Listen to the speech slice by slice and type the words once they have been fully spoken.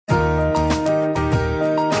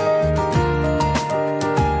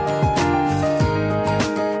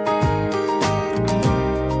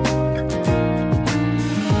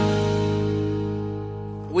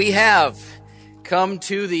have come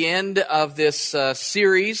to the end of this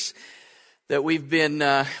series that we've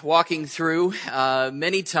been walking through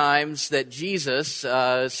many times, that Jesus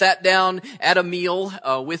sat down at a meal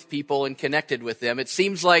with people and connected with them. It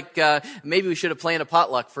seems like maybe we should have planned a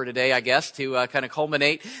potluck for today, I guess, to kind of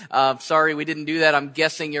culminate. Sorry we didn't do that. I'm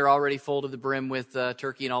guessing you're already full to the brim with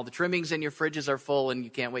turkey and all the trimmings, and your fridges are full and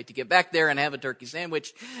you can't wait to get back there and have a turkey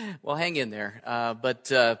sandwich. Well, hang in there.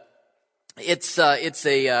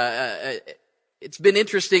 It's been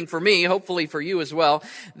interesting for me, hopefully for you as well,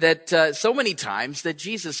 that so many times that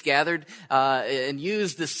Jesus gathered and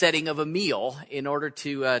used the setting of a meal in order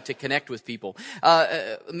to connect with people.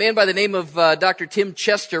 A man by the name of Dr. Tim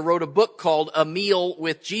Chester wrote a book called A Meal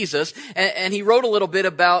with Jesus, and he wrote a little bit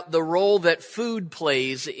about the role that food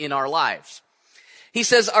plays in our lives. He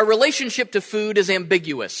says, our relationship to food is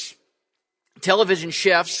ambiguous. Television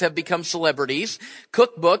chefs have become celebrities.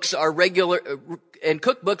 Cookbooks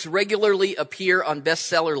regularly appear on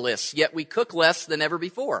bestseller lists, yet we cook less than ever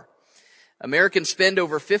before. Americans spend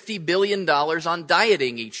over $50 billion on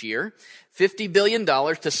dieting each year, $50 billion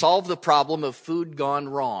to solve the problem of food gone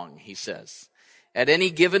wrong, he says. At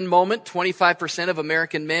any given moment, 25% of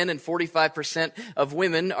American men and 45% of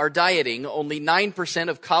women are dieting. Only 9%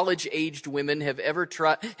 of college-aged women have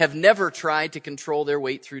never tried to control their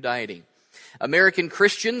weight through dieting. American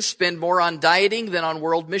Christians spend more on dieting than on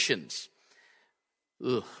world missions.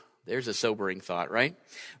 Ugh, there's a sobering thought, right?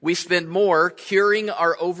 We spend more curing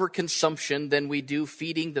our overconsumption than we do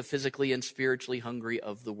feeding the physically and spiritually hungry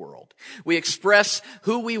of the world. We express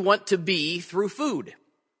who we want to be through food.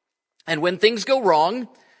 And when things go wrong,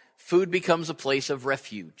 food becomes a place of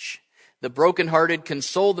refuge. The brokenhearted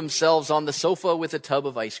console themselves on the sofa with a tub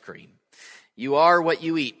of ice cream. You are what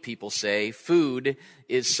you eat, people say. Food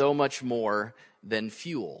is so much more than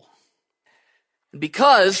fuel.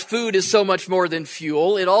 Because food is so much more than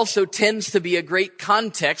fuel, it also tends to be a great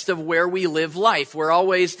context of where we live life. We're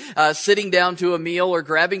always sitting down to a meal or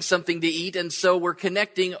grabbing something to eat, and so we're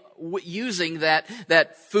connecting using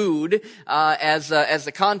that food as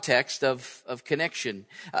the context of connection.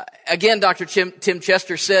 Again, Dr. Tim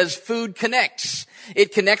Chester says food connects.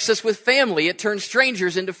 It connects us with family. It turns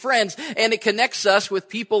strangers into friends, and it connects us with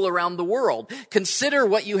people around the world. Consider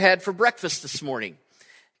what you had for breakfast this morning.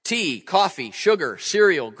 Tea, coffee, sugar,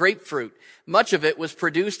 cereal, grapefruit. Much of it was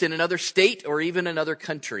produced in another state or even another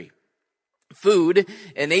country. Food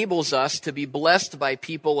enables us to be blessed by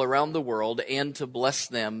people around the world and to bless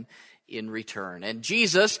them in return. And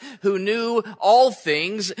Jesus, who knew all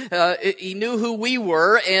things, he knew who we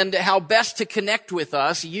were and how best to connect with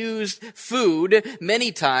us, used food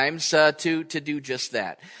many times to do just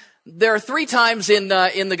that. There are 3 times in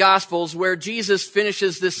the Gospels where Jesus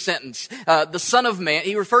finishes this sentence. The Son of Man,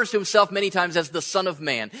 he refers to himself many times as the Son of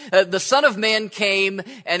Man. The Son of Man came,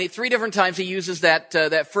 and 3 different times he uses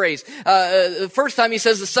that phrase. The first time he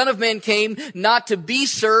says the Son of Man came not to be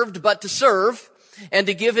served, but to serve, and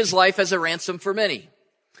to give his life as a ransom for many.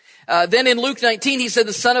 Then in Luke 19, he said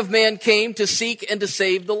the Son of Man came to seek and to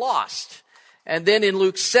save the lost. And then in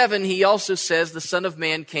Luke 7, he also says the Son of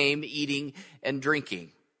Man came eating and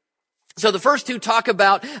drinking. So the first 2 talk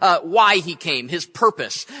about why he came, his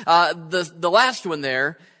purpose. The last one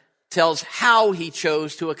there tells how he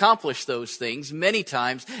chose to accomplish those things many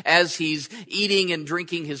times as he's eating and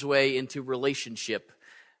drinking his way into relationship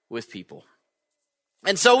with people.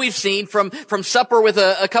 And so we've seen from supper with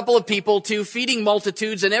a couple of people to feeding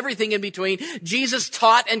multitudes and everything in between, Jesus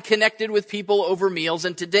taught and connected with people over meals.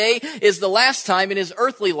 And today is the last time in his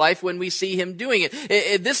earthly life when we see him doing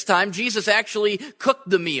it. This time, Jesus actually cooked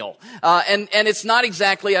the meal. And it's not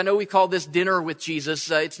exactly, I know we call this dinner with Jesus.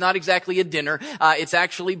 It's not exactly a dinner. It's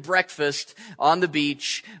actually breakfast on the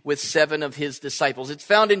beach with 7 of his disciples. It's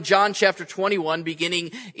found in John chapter 21, beginning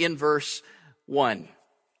in verse 1.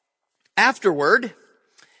 Afterward,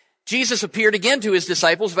 Jesus appeared again to his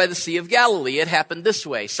disciples by the Sea of Galilee. It happened this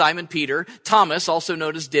way. Simon Peter, Thomas, also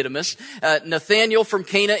known as Didymus, Nathanael from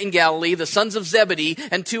Cana in Galilee, the sons of Zebedee,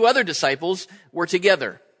 and 2 other disciples were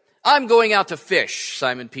together. I'm going out to fish,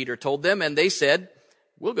 Simon Peter told them, and they said,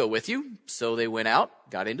 we'll go with you. So they went out,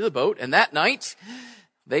 got into the boat, and that night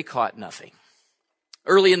they caught nothing.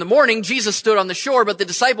 Early in the morning, Jesus stood on the shore, but the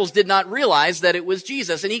disciples did not realize that it was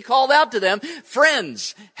Jesus. And he called out to them,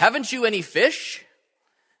 friends, haven't you any fish?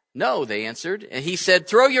 No, they answered. And he said,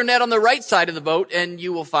 throw your net on the right side of the boat and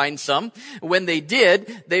you will find some. When they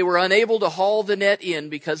did, they were unable to haul the net in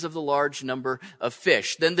because of the large number of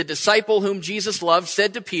fish. Then the disciple whom Jesus loved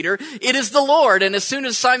said to Peter, it is the Lord. And as soon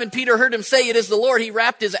as Simon Peter heard him say, it is the Lord, he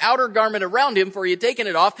wrapped his outer garment around him, for he had taken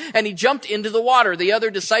it off, and he jumped into the water. The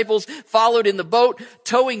other disciples followed in the boat,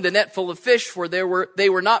 towing the net full of fish, for they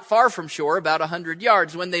were not far from shore, about 100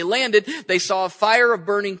 yards. When they landed, they saw a fire of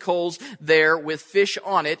burning coals there with fish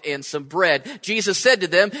on it and some bread. Jesus said to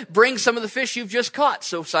them, bring some of the fish you've just caught.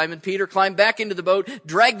 So Simon Peter climbed back into the boat,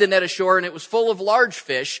 dragged the net ashore, and it was full of large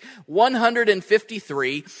fish,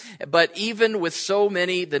 153. But even with so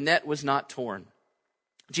many, the net was not torn.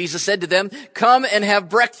 Jesus said to them, come and have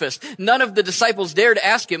breakfast. None of the disciples dared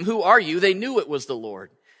ask him, who are you? They knew it was the Lord.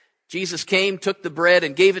 Jesus came, took the bread,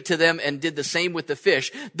 and gave it to them, and did the same with the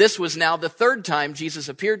fish. This was now the third time Jesus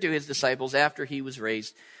appeared to his disciples after he was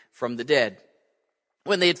raised from the dead.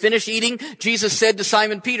 When they had finished eating, Jesus said to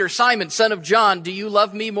Simon Peter, Simon, son of John, do you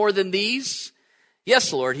love me more than these?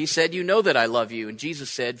 Yes, Lord, he said, you know that I love you. And Jesus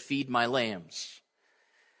said, feed my lambs.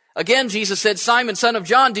 Again, Jesus said, Simon, son of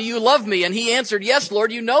John, do you love me? And he answered, yes,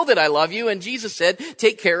 Lord, you know that I love you. And Jesus said,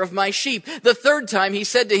 take care of my sheep. The third time he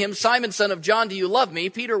said to him, Simon, son of John, do you love me?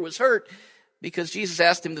 Peter was hurt because Jesus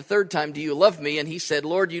asked him the third time, do you love me? And he said,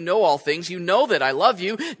 Lord, you know all things. You know that I love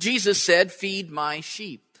you. Jesus said, feed my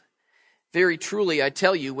sheep. Very truly, I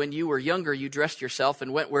tell you, when you were younger, you dressed yourself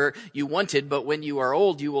and went where you wanted. But when you are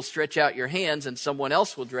old, you will stretch out your hands and someone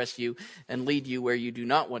else will dress you and lead you where you do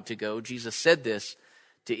not want to go. Jesus said this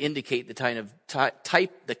to indicate the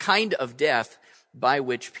kind of death by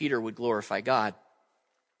which Peter would glorify God.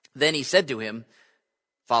 Then he said to him,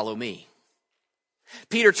 follow me.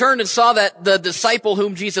 Peter turned and saw that the disciple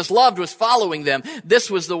whom Jesus loved was following them. This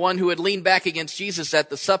was the one who had leaned back against Jesus at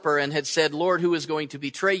the supper and had said, Lord, who is going to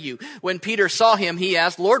betray you? When Peter saw him, he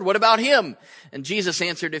asked, Lord, what about him? And Jesus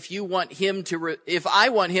answered, if I want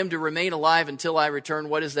him to remain alive until I return,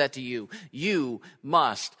 what is that to you? You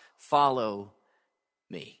must follow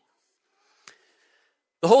me.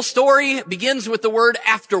 The whole story begins with the word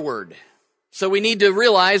afterward. So we need to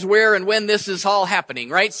realize where and when this is all happening,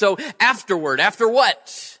 right? So afterward, after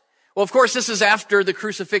what? Well, of course, this is after the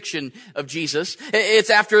crucifixion of Jesus. It's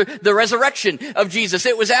after the resurrection of Jesus.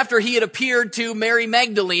 It was after he had appeared to Mary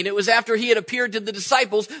Magdalene. It was after he had appeared to the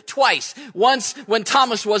disciples twice. Once when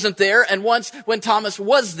Thomas wasn't there and once when Thomas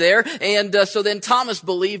was there. And so then Thomas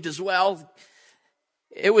believed as well.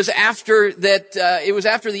 It was after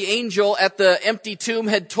the angel at the empty tomb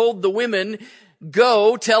had told the women,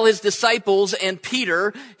 go, tell his disciples and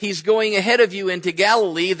Peter, he's going ahead of you into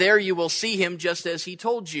Galilee. There you will see him just as he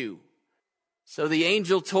told you. So the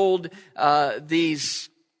angel told these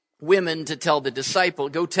women to tell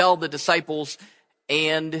go tell the disciples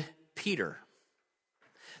and Peter.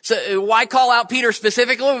 So why call out Peter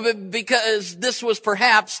specifically? Because this was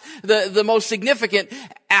perhaps the most significant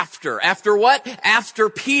after. After what? After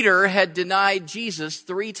Peter had denied Jesus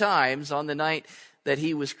 3 times on the night that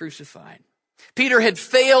he was crucified. Peter had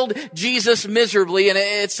failed Jesus miserably, and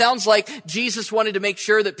it sounds like Jesus wanted to make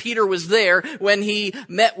sure that Peter was there when he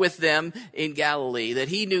met with them in Galilee, that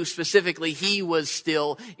he knew specifically he was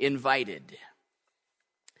still invited.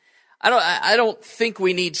 I don't think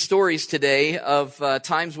we need stories today of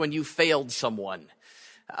times when you failed someone.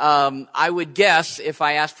 I would guess if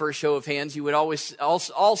I asked for a show of hands, you would always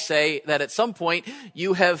all say that at some point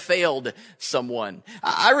you have failed someone.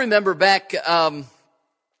 I remember back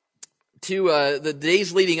to the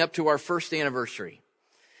days leading up to our first anniversary.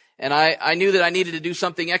 And I knew that I needed to do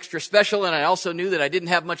something extra special, and I also knew that I didn't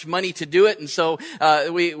have much money to do it. And so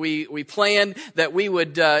we planned that we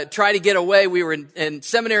would try to get away. We were in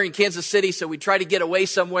seminary in Kansas City, so we'd try to get away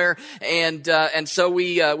somewhere. And so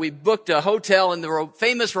we booked a hotel in the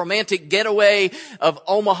famous romantic getaway of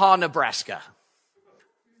Omaha, Nebraska.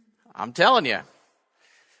 I'm telling you,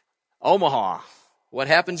 Omaha. What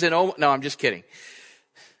happens in Omaha? No, I'm just kidding.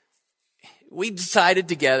 We decided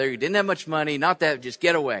together, we didn't have much money, not that, just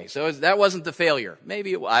get away. So that wasn't the failure.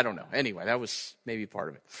 Maybe, I don't know. Anyway, that was maybe part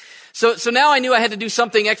of it. So now I knew I had to do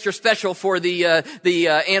something extra special for the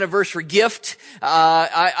anniversary gift.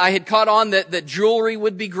 I had caught on that jewelry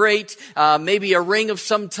would be great, maybe a ring of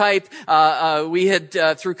some type. We had,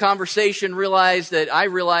 through conversation, realized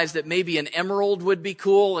that maybe an emerald would be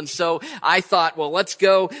cool. And so I thought, well, let's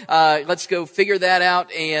go figure that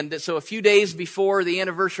out. And so a few days before the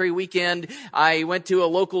anniversary weekend, I went to a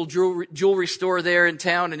local jewelry store there in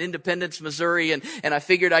town in Independence, Missouri, and I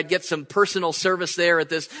figured I'd get some personal service there at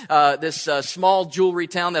this small jewelry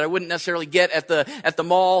town that I wouldn't necessarily get at the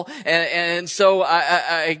mall. And so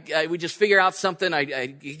we just figure out something,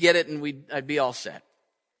 I'd get it, and I'd be all set.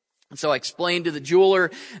 And so I explained to the jeweler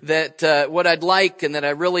that what I'd like, and that I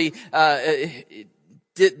really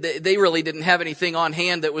they really didn't have anything on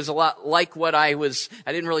hand that was a lot like what I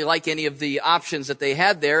didn't really like any of the options that they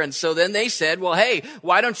had there. And so then they said, well, hey,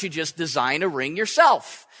 why don't you just design a ring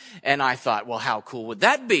yourself? And I thought, well, how cool would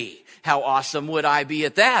that be? How awesome would I be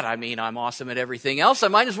at that? I mean, I'm awesome at everything else. I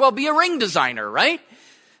might as well be a ring designer, right?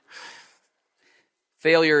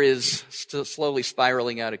 Failure is still slowly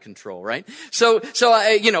spiraling out of control, right? So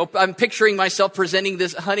I'm picturing myself presenting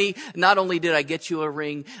this, honey, not only did I get you a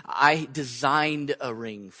ring, I designed a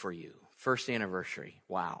ring for you. First anniversary.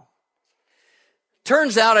 Wow.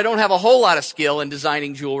 Turns out I don't have a whole lot of skill in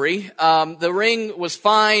designing jewelry. The ring was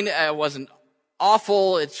fine. It wasn't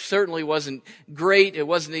awful. It certainly wasn't great.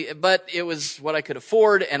 But it was what I could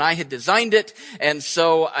afford, and I had designed it. And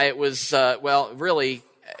so it was, really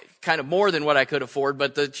kind of more than what I could afford,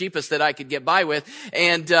 but the cheapest that I could get by with.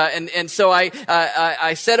 And so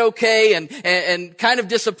I said okay, and kind of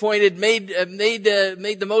disappointed, made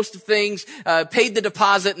the most of things, paid the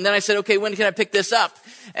deposit, and then I said, okay, when can I pick this up?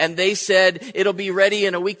 And they said, it'll be ready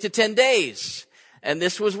in a week to 10 days. And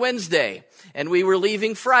this was Wednesday, and we were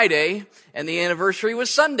leaving Friday, and the anniversary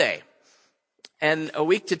was Sunday. And a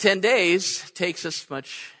week to 10 days takes us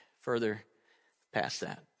much further past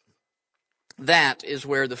that. That is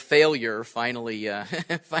where the failure finally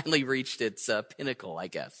reached its pinnacle, I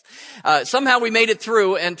guess. Somehow we made it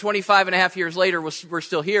through, and 25 and a half years later, we're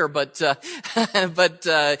still here. But there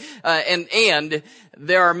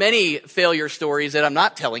are many failure stories that I'm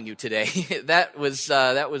not telling you today. That was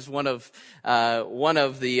one of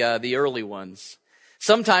the early ones.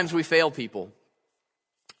 Sometimes we fail people.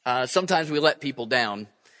 Sometimes we let people down.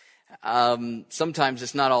 Sometimes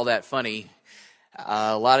it's not all that funny.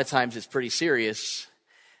 A lot of times it's pretty serious.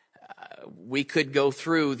 We could go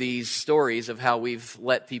through these stories of how we've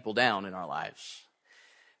let people down in our lives.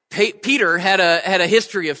 Peter had a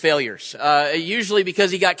history of failures, usually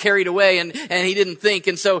because he got carried away and he didn't think,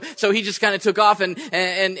 and so he just kind of took off, and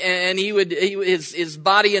his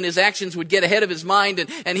body and his actions would get ahead of his mind,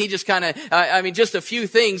 and he just kind of just a few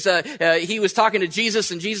things. He was talking to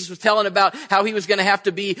Jesus, and Jesus was telling about how he was going to have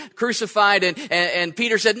to be crucified, and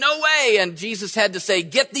Peter said, "No way!" And Jesus had to say,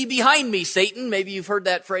 "Get thee behind me, Satan." Maybe you've heard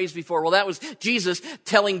that phrase before. Well, that was Jesus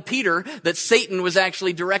telling Peter that Satan was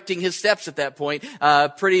actually directing his steps at that point.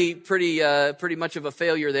 Pretty much of a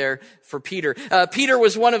failure there for Peter. Peter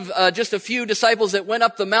was one of just a few disciples that went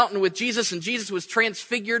up the mountain with Jesus, and Jesus was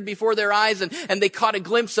transfigured before their eyes, and they caught a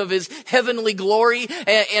glimpse of his heavenly glory,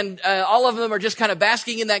 and all of them are just kind of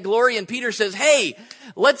basking in that glory. And Peter says, "Hey,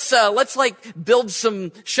 let's like build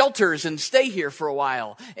some shelters and stay here for a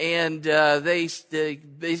while." And they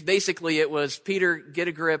basically it was, "Peter, get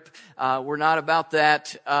a grip. We're not about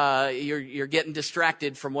that. You're getting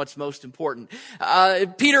distracted from what's most important."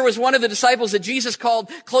 Peter was one of the disciples that Jesus called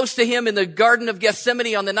close to him in the Garden of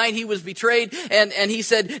Gethsemane on the night he was betrayed. And he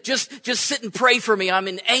said, just sit and pray for me. I'm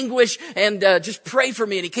in anguish, and just pray for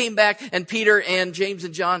me. And he came back, and Peter and James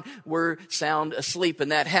and John were sound asleep. And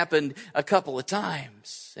that happened a couple of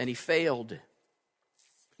times, and he failed.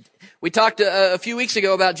 We talked a few weeks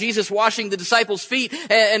ago about Jesus washing the disciples' feet,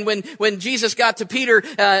 and when Jesus got to Peter,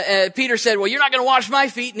 Peter said, "Well, you're not going to wash my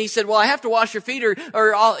feet." And he said, "Well, I have to wash your feet,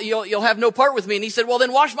 or you'll have no part with me." And he said, "Well,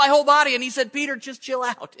 then wash my whole body." And he said, "Peter, just chill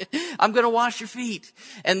out. I'm going to wash your feet."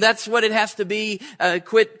 And that's what it has to be.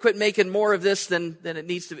 Quit making more of this than it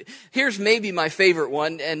needs to be. Here's maybe my favorite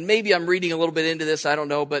one, and maybe I'm reading a little bit into this. I don't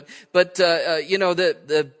know, but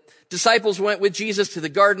the disciples went with Jesus to the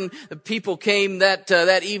garden. The people came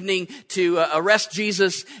that evening to arrest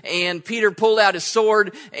Jesus, and Peter pulled out his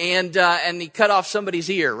sword and he cut off somebody's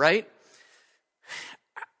ear, right?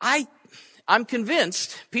 I'm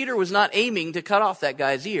convinced Peter was not aiming to cut off that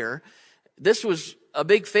guy's ear. This was a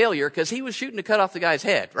big failure because he was shooting to cut off the guy's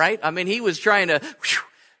head, right? I mean, he was trying to,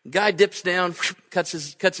 guy dips down, cuts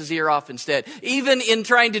his ear off instead. Even in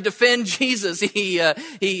trying to defend Jesus, he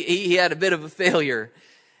had a bit of a failure.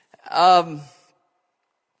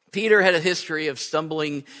 Peter had a history of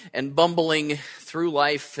stumbling and bumbling through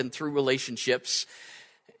life and through relationships.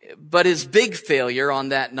 But his big failure on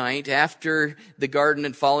that night, after the garden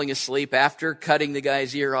and falling asleep, after cutting the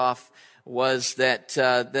guy's ear off, was that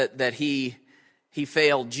he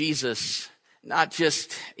failed Jesus, not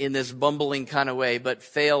just in this bumbling kind of way, but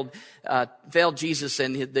failed Jesus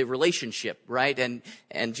and the relationship, right?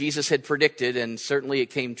 And Jesus had predicted, and certainly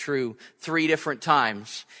it came true 3 different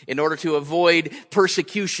times, in order to avoid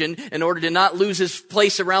persecution, in order to not lose his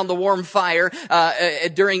place around the warm fire,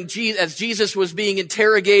 as Jesus was being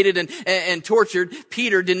interrogated and tortured,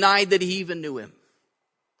 Peter denied that he even knew him.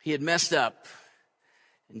 He had messed up,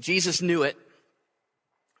 and Jesus knew it.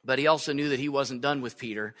 But he also knew that he wasn't done with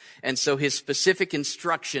Peter. And so his specific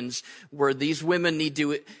instructions were these women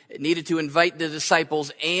needed to invite the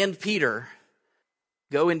disciples and Peter,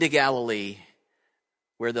 go into Galilee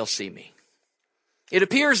where they'll see me. It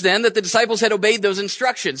appears then that the disciples had obeyed those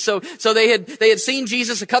instructions. So they had seen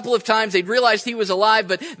Jesus a couple of times. They'd realized he was alive,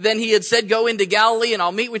 but then he had said, go into Galilee and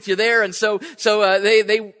I'll meet with you there. And so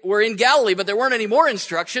they were in Galilee, but there weren't any more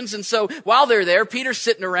instructions. And so while they're there, Peter's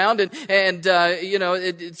sitting around and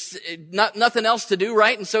it's nothing else to do,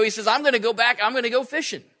 right? And so he says, I'm going to go back. I'm going to go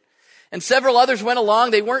fishing. And several others went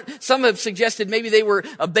along. Some have suggested maybe they were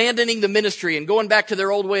abandoning the ministry and going back to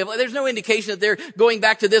their old way of life. There's no indication that they're going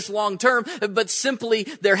back to this long term, but simply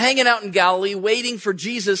they're hanging out in Galilee waiting for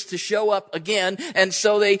Jesus to show up again. And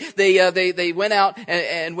so they went out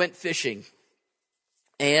and went fishing.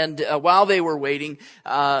 And while they were waiting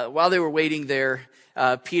there,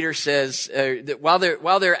 Peter says that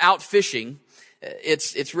while they're out fishing,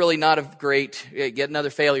 it's really not a great, get another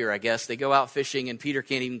failure, I guess. They go out fishing and Peter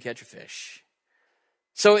can't even catch a fish.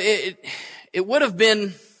 So it would have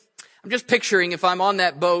been, I'm just picturing if I'm on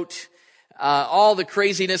that boat, all the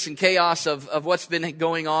craziness and chaos of what's been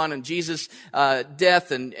going on and Jesus' death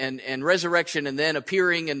and resurrection and then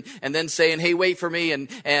appearing and then saying, hey, wait for me.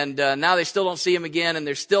 And now they still don't see him again. And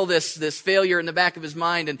there's still this failure in the back of his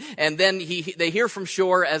mind. And then they hear from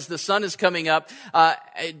shore as the sun is coming up,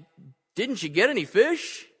 didn't you get any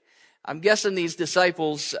fish? I'm guessing these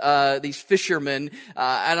disciples, these fishermen,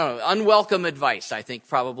 I don't know, unwelcome advice, I think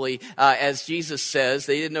probably, as Jesus says.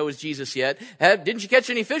 They didn't know it was Jesus yet. Didn't you catch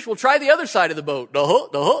any fish? Well, try the other side of the boat.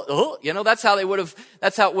 That's how it would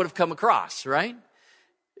have come across, right?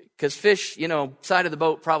 Because fish, side of the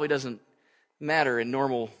boat probably doesn't matter in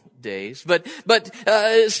normal days. But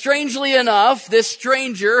strangely enough, this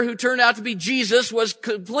stranger who turned out to be Jesus was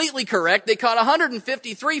completely correct. They caught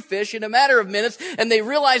 153 fish in a matter of minutes, and they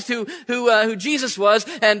realized who Jesus was.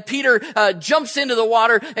 And Peter jumps into the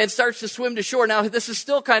water and starts to swim to shore. Now, this is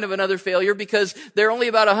still kind of another failure because they're only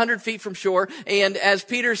about 100 feet from shore. And as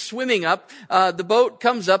Peter's swimming up, the boat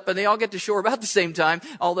comes up, and they all get to shore about the same time.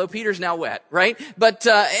 Although Peter's now wet, right? But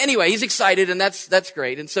anyway, he's excited, and that's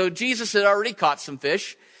great. And so Jesus had already caught some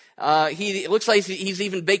fish. It looks like he's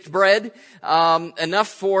even baked bread, enough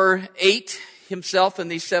for 8 himself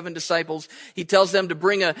and these 7 disciples. He tells them to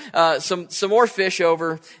bring some more fish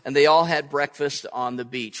over, and they all had breakfast on the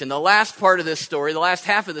beach. And the last part of this story, the last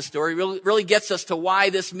half of the story, really gets us to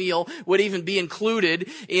why this meal would even be included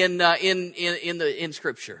in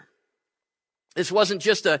Scripture. This wasn't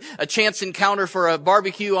just a chance encounter for a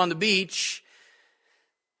barbecue on the beach.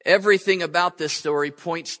 Everything about this story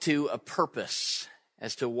points to a purpose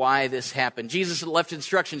as to why this happened. Jesus had left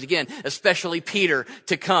instructions, again, especially Peter,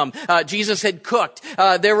 to come. Jesus had cooked.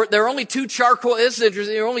 There were only 2 charcoal, this is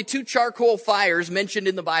interesting, there were only 2 charcoal fires mentioned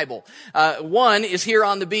in the Bible. One is here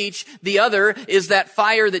on the beach. The other is that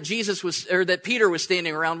fire that Peter was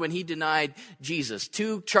standing around when he denied Jesus.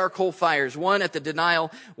 2 charcoal fires, one at the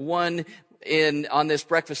denial, one on this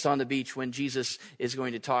breakfast on the beach when Jesus is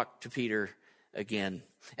going to talk to Peter again.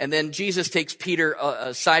 And then Jesus takes Peter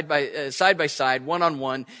side by side,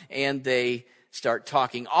 one-on-one, and they start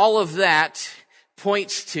talking. All of that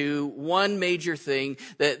points to one major thing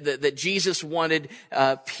that Jesus wanted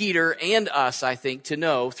Peter and us, I think, to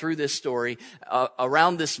know through this story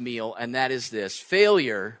around this meal, and that is this: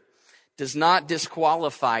 failure does not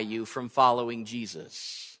disqualify you from following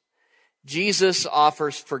Jesus. Jesus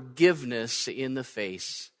offers forgiveness in the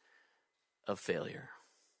face of failure.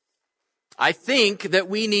 I think that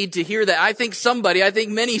we need to hear that. I think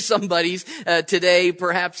many somebodies today,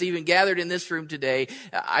 perhaps even gathered in this room today,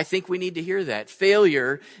 I think we need to hear that.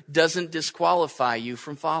 Failure doesn't disqualify you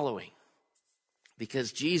from following,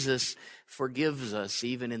 because Jesus forgives us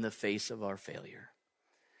even in the face of our failure.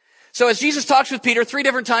 So as Jesus talks with Peter 3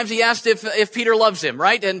 different times, he asked if Peter loves him,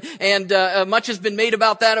 right? And much has been made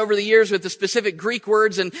about that over the years with the specific Greek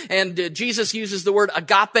words, and Jesus uses the word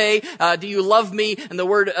agape. Do you love me? And the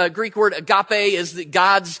word Greek word agape is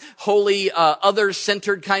God's holy,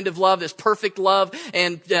 other-centered kind of love, this perfect love.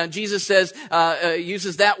 And Jesus says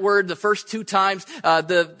uses that word the first 2 times.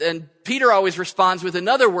 And Peter always responds with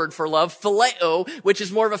another word for love, phileo, which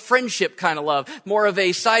is more of a friendship kind of love, more of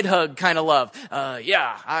a side hug kind of love.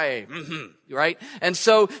 Right? And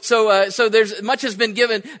so there's much has been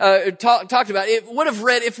given, talked about. It would have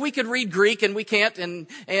read, if we could read Greek, and we can't,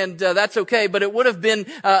 and that's okay, but it would have been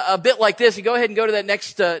a bit like this. You go ahead and go to that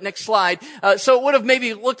next slide. So it would have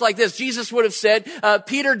maybe looked like this. Jesus would have said,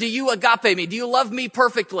 Peter, do you agape me? Do you love me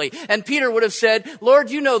perfectly? And Peter would have said, Lord,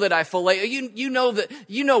 you know that I phileo.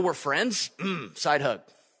 You know we're friends. Side hug.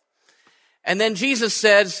 And then Jesus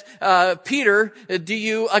says, Peter, do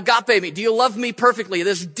you agape me? Do you love me perfectly?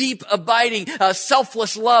 This deep, abiding,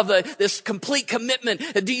 selfless love, this complete commitment.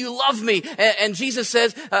 Do you love me? And Jesus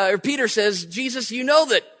says, or Peter says, Jesus, you know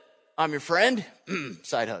that I'm your friend.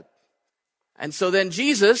 Side hug. And so then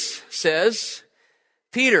Jesus says,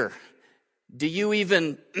 Peter, do you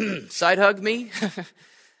even side hug me?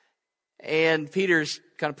 And Peter's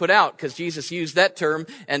kind of put out because Jesus used that term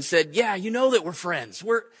and said, yeah, you know that we're friends.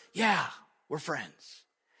 We're friends.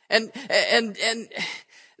 And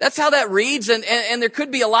that's how that reads. And there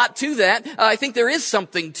could be a lot to that. I think there is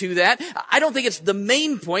something to that. I don't think it's the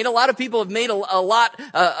main point. A lot of people have made a lot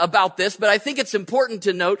about this, but I think it's important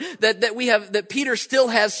to note that Peter still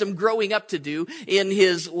has some growing up to do in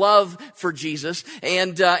his love for Jesus.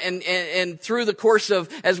 And through the course of,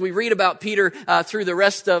 as we read about Peter, through the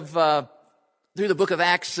rest of, through the book of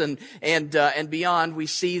Acts and beyond, we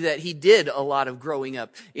see that he did a lot of growing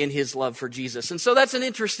up in his love for Jesus. And so that's an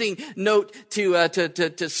interesting note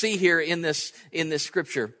to see here in this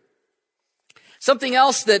scripture. Something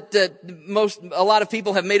else that a lot of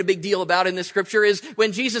people have made a big deal about in this scripture is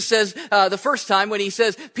when Jesus says, the first time when he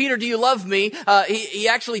says, Peter, do you love me? He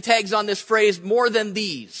actually tags on this phrase, more than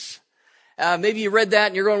these. Maybe you read that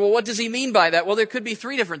and you're going, well, what does he mean by that? Well, there could be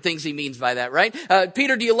three different things he means by that, right?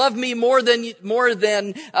 Peter, do you love me more than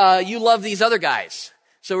you love these other guys?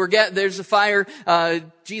 So there's a fire.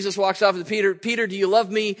 Jesus walks off with Peter. Peter, do you love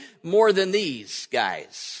me more than these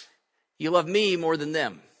guys? You love me more than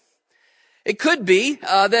them. It could be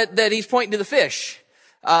that he's pointing to the fish.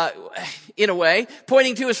 In a way,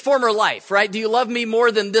 pointing to his former life, right? Do you love me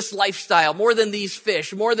more than this lifestyle, more than these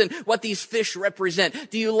fish, more than what these fish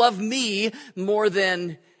represent? Do you love me more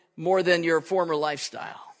than your former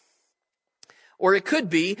lifestyle? Or it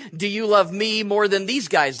could be, do you love me more than these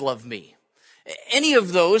guys love me? Any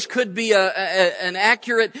of those could be an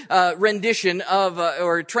accurate rendition of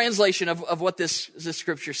or translation of what this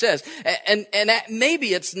scripture says. And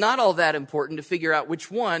maybe it's not all that important to figure out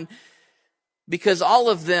which one, because all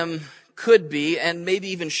of them could be and maybe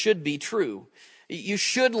even should be true. You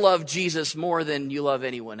should love Jesus more than you love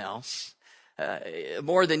anyone else,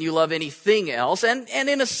 more than you love anything else, and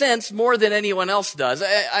in a sense, more than anyone else does.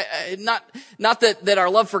 Not that our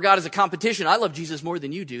love for God is a competition. I love Jesus more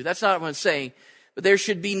than you do. That's not what I'm saying. But there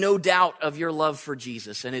should be no doubt of your love for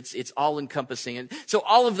Jesus, and it's all encompassing. And so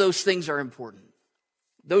all of those things are important.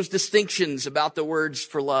 Those distinctions about the words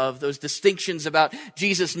for love, those distinctions about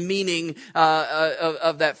Jesus' meaning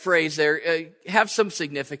of that phrase there have some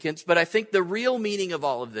significance. But I think the real meaning of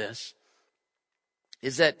all of this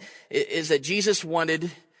is that Jesus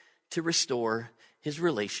wanted to restore his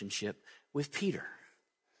relationship with Peter.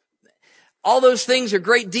 All those things are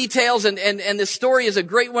great details, and this story is a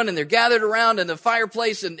great one, and they're gathered around in the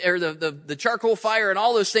fireplace or the charcoal fire and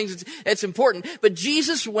all those things. It's important. But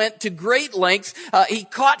Jesus went to great lengths. He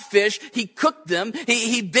caught fish. He cooked them.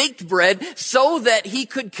 He baked bread so that he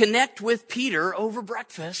could connect with Peter over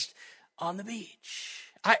breakfast on the beach.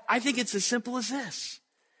 I think it's as simple as this.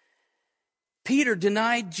 Peter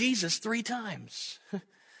denied Jesus 3 times.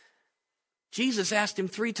 Jesus asked him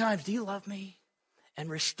 3 times, do you love me? And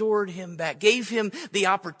restored him back, gave him the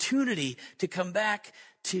opportunity to come back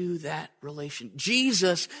to that relation.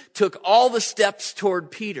 Jesus took all the steps toward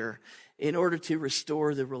Peter in order to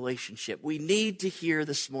restore the relationship. We need to hear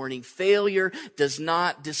this morning, failure does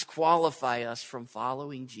not disqualify us from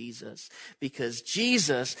following Jesus, because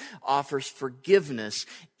Jesus offers forgiveness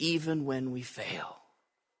even when we fail.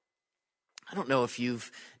 I don't know if you've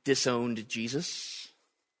disowned Jesus.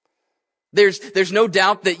 There's no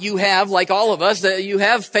doubt that you have, like all of us, that you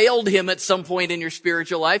have failed him at some point in your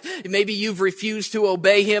spiritual life. Maybe you've refused to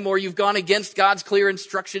obey him, or you've gone against God's clear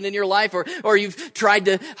instruction in your life, or you've tried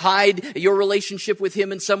to hide your relationship with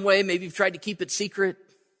him in some way. Maybe you've tried to keep it secret.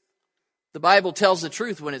 The Bible tells the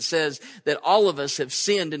truth when it says that all of us have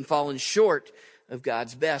sinned and fallen short of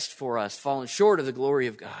God's best for us, fallen short of the glory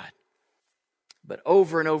of God. But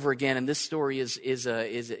over and over again, and this story is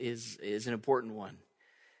an important one.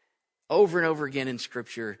 Over and over again in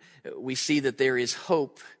Scripture, we see that there is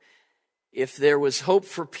hope. If there was hope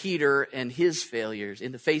for Peter and his failures,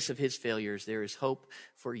 in the face of his failures, there is hope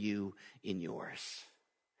for you in yours.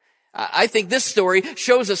 I think this story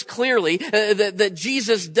shows us clearly that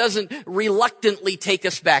Jesus doesn't reluctantly take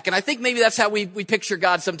us back. And I think maybe that's how we picture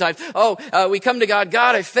God sometimes. We come to God,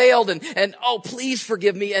 God, I failed, and oh, please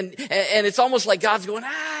forgive me. And it's almost like God's going,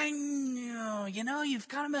 you've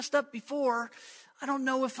kind of messed up before. I don't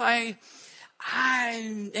know if I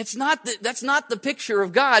That's not the picture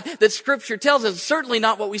of God that Scripture tells us. Certainly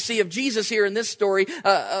not what we see of Jesus here in this story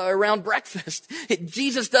around breakfast.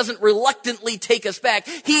 Jesus doesn't reluctantly take us back.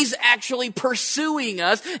 He's actually pursuing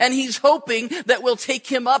us, and he's hoping that we'll take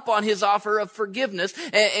him up on his offer of forgiveness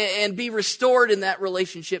and be restored in that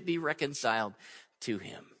relationship, be reconciled to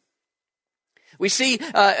him. We see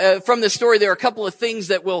from this story there are a couple of things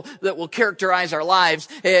that will characterize our lives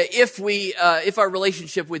if our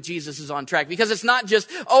relationship with Jesus is on track. Because it's not just,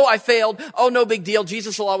 oh, I failed, oh, no big deal,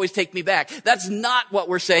 Jesus will always take me back. That's not what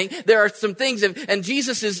we're saying. There are some things, and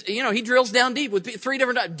Jesus is, he drills down deep with three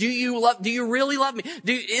different. Do you really love me?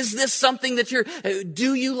 Is this something that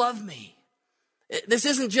do you love me? This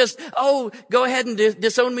isn't just, oh, go ahead and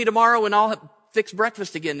disown me tomorrow and I'll fix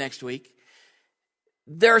breakfast again next week.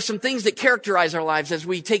 There are some things that characterize our lives as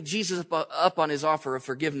we take Jesus up on his offer of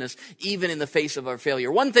forgiveness, even in the face of our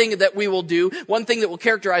failure. One thing that we will do, one thing that will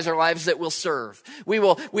characterize our lives is that we'll serve. We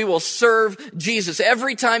will serve Jesus.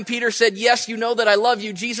 Every time Peter said, yes, you know that I love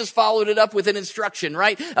you, Jesus followed it up with an instruction,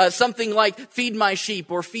 right? Something like, feed my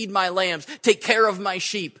sheep or feed my lambs, take care of my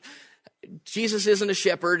sheep. Jesus isn't a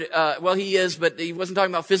shepherd. Well, he is, but he wasn't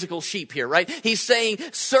talking about physical sheep here, right? He's saying,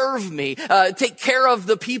 serve me, take care of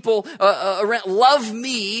the people around, love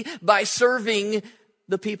me by serving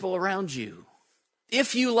the people around you.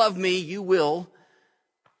 If you love me, you will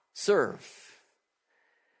serve.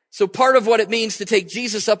 So part of what it means to take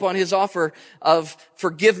Jesus up on his offer of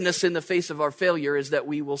forgiveness in the face of our failure is that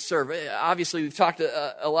we will serve. Obviously, we've talked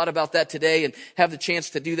a lot about that today and have the chance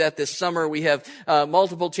to do that this summer. We have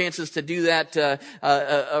multiple chances to do that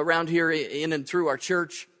around here in and through our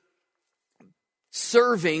church.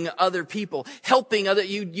 Serving other people, helping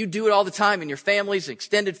you do it all the time in your families,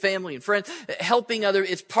 extended family and friends. Helping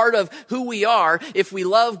it's part of who we are. If we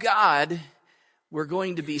love God, we're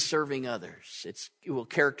going to be serving others. It will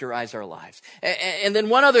characterize our lives. And then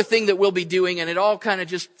one other thing that we'll be doing, and it all kind of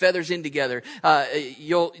just feathers in together,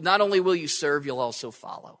 not only will you serve, you'll also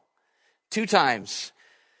follow. 2 times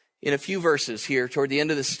in a few verses here toward the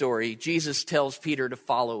end of the story, Jesus tells Peter to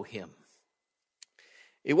follow him.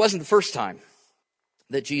 It wasn't the first time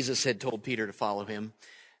that Jesus had told Peter to follow him.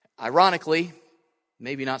 Ironically,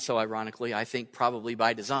 maybe not so ironically, I think probably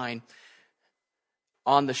by design,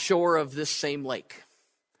 on the shore of this same lake,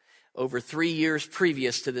 over 3 years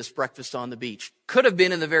previous to this breakfast on the beach. Could have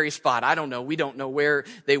been in the very spot. I don't know. We don't know where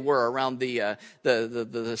they were around the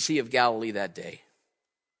Sea of Galilee that day.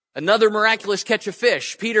 Another miraculous catch of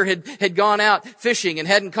fish. Peter had gone out fishing and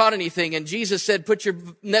hadn't caught anything, and Jesus said, put your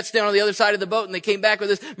nets down on the other side of the boat, and they came back with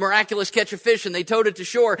this miraculous catch of fish, and they towed it to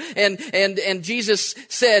shore, and Jesus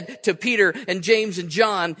said to Peter and James and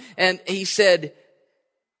John, and he said,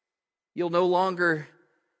 you'll no longer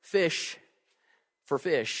fish for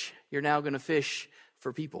fish. You're now going to fish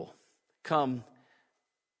for people. Come,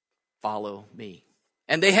 follow me.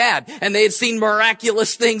 And they had seen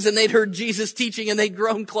miraculous things, and they'd heard Jesus teaching, and they'd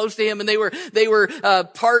grown close to him, and they were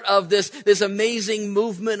part of this amazing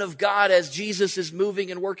movement of God as Jesus is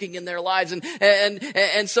moving and working in their lives.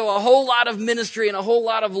 And so a whole lot of ministry and a whole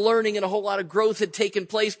lot of learning and a whole lot of growth had taken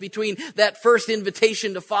place between that first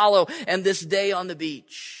invitation to follow and this day on the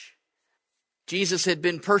beach. Jesus had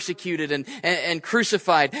been persecuted and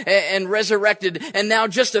crucified and resurrected. And now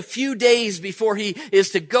just a few days before he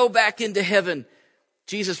is to go back into heaven,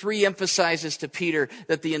 Jesus reemphasizes to Peter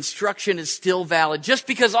that the instruction is still valid. Just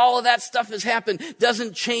because all of that stuff has happened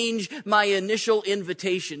doesn't change my initial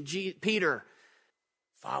invitation. Peter,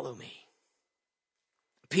 follow me.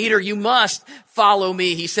 Peter, you must follow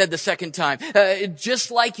me, he said the second time,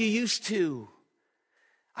 just like you used to.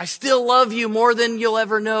 I still love you more than you'll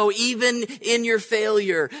ever know, even in your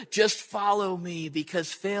failure. Just follow me,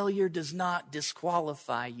 because failure does not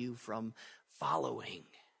disqualify you from following.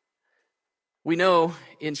 We know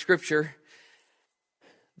in Scripture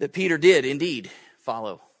that Peter did indeed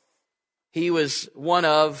follow. He was one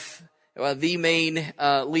of the main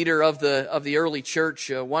leader of the early church,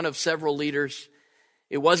 one of several leaders.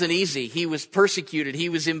 It wasn't easy. He was persecuted. He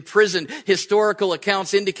was imprisoned. Historical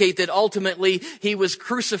accounts indicate that ultimately he was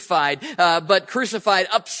crucified, but crucified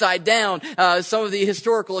upside down. Some of the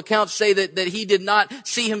historical accounts say that he did not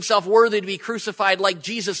see himself worthy to be crucified like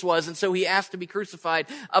Jesus was, and so he asked to be crucified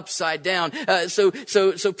upside down. So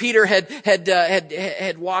Peter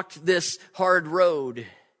had walked this hard road.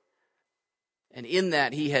 And in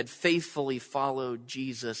that, he had faithfully followed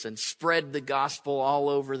Jesus and spread the gospel all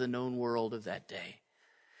over the known world of that day.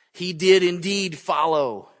 He did indeed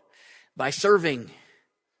follow by serving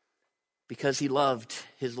because he loved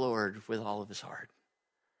his Lord with all of his heart.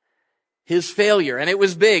 his failure. And it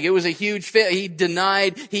was big. It was a huge failure. He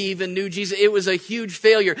denied he even knew Jesus. It was a huge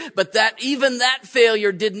failure. But even that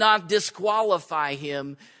failure did not disqualify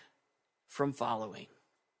him from following,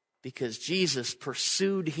 because Jesus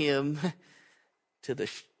pursued him to the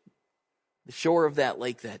shore of that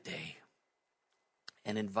lake that day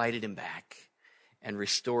and invited him back and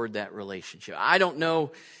restored that relationship. I don't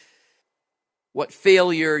know what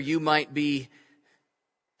failure you might be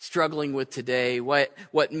struggling with today, what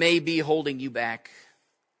may be holding you back.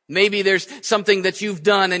 Maybe there's something that you've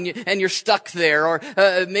done and you're stuck there, or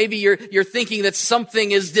maybe you're thinking that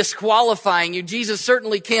something is disqualifying you. Jesus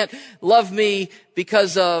certainly can't love me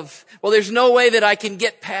because of, well, there's no way that I can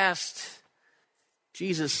get past.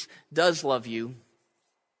 Jesus does love you.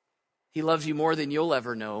 He loves you more than you'll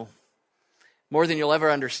ever know, more than you'll ever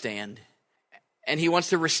understand. And he wants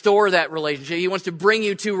to restore that relationship. He wants to bring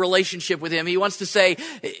you to relationship with him. He wants to say,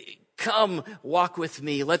 come walk with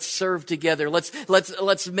me. Let's serve together.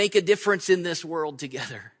 Let's make a difference in this world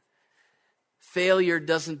together. Failure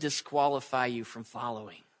doesn't disqualify you from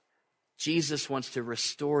following. Jesus wants to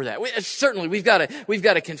restore that. Certainly, we've got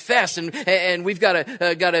to confess, and we've got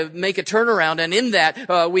to make a turnaround. And in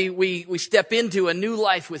that, we step into a new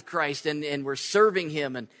life with Christ, and we're serving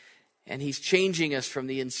him, and he's changing us from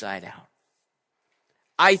the inside out.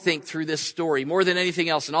 I think through this story, more than anything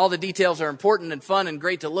else, and all the details are important and fun and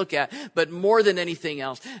great to look at, but more than anything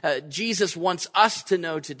else, Jesus wants us to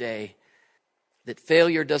know today that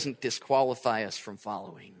failure doesn't disqualify us from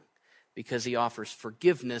following, because he offers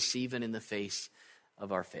forgiveness even in the face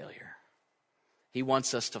of our failure. He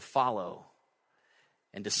wants us to follow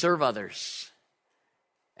and to serve others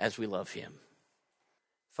as we love him.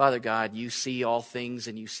 Father God, you see all things,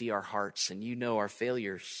 and you see our hearts, and you know our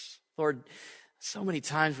failures. Lord, so many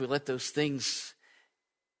times we let those things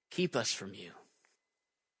keep us from you.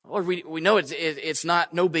 Lord, we know it's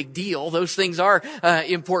not no big deal. Those things are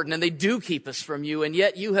important, and they do keep us from you. And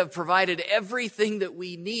yet you have provided everything that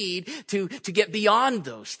we need to get beyond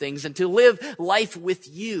those things and to live life with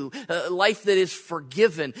you, life that is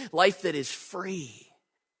forgiven, life that is free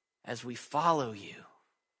as we follow you.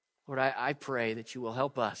 Lord, I pray that you will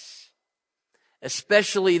help us,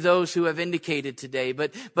 especially those who have indicated today,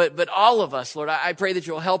 but all of us, Lord, I pray that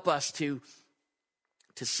you'll help us to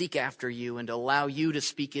seek after you and to allow you to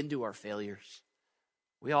speak into our failures.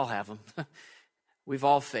 We all have them. We've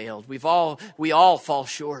all failed. We all fall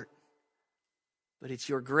short. But it's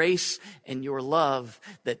your grace and your love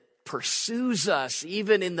that pursues us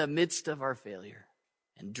even in the midst of our failure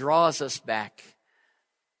and draws us back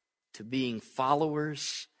to being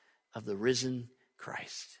followers of the risen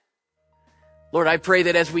Christ. Lord, I pray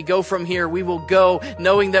that as we go from here, we will go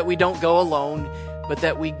knowing that we don't go alone, but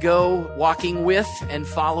that we go walking with and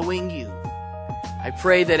following you. I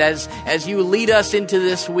pray that as you lead us into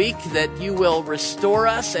this week, that you will restore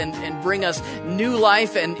us and bring us new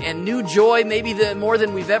life and new joy, maybe more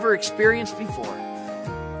than we've ever experienced before,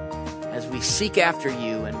 as we seek after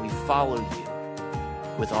you and we follow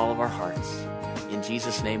you with all of our hearts. In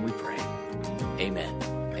Jesus' name we pray. Amen.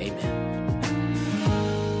 Amen.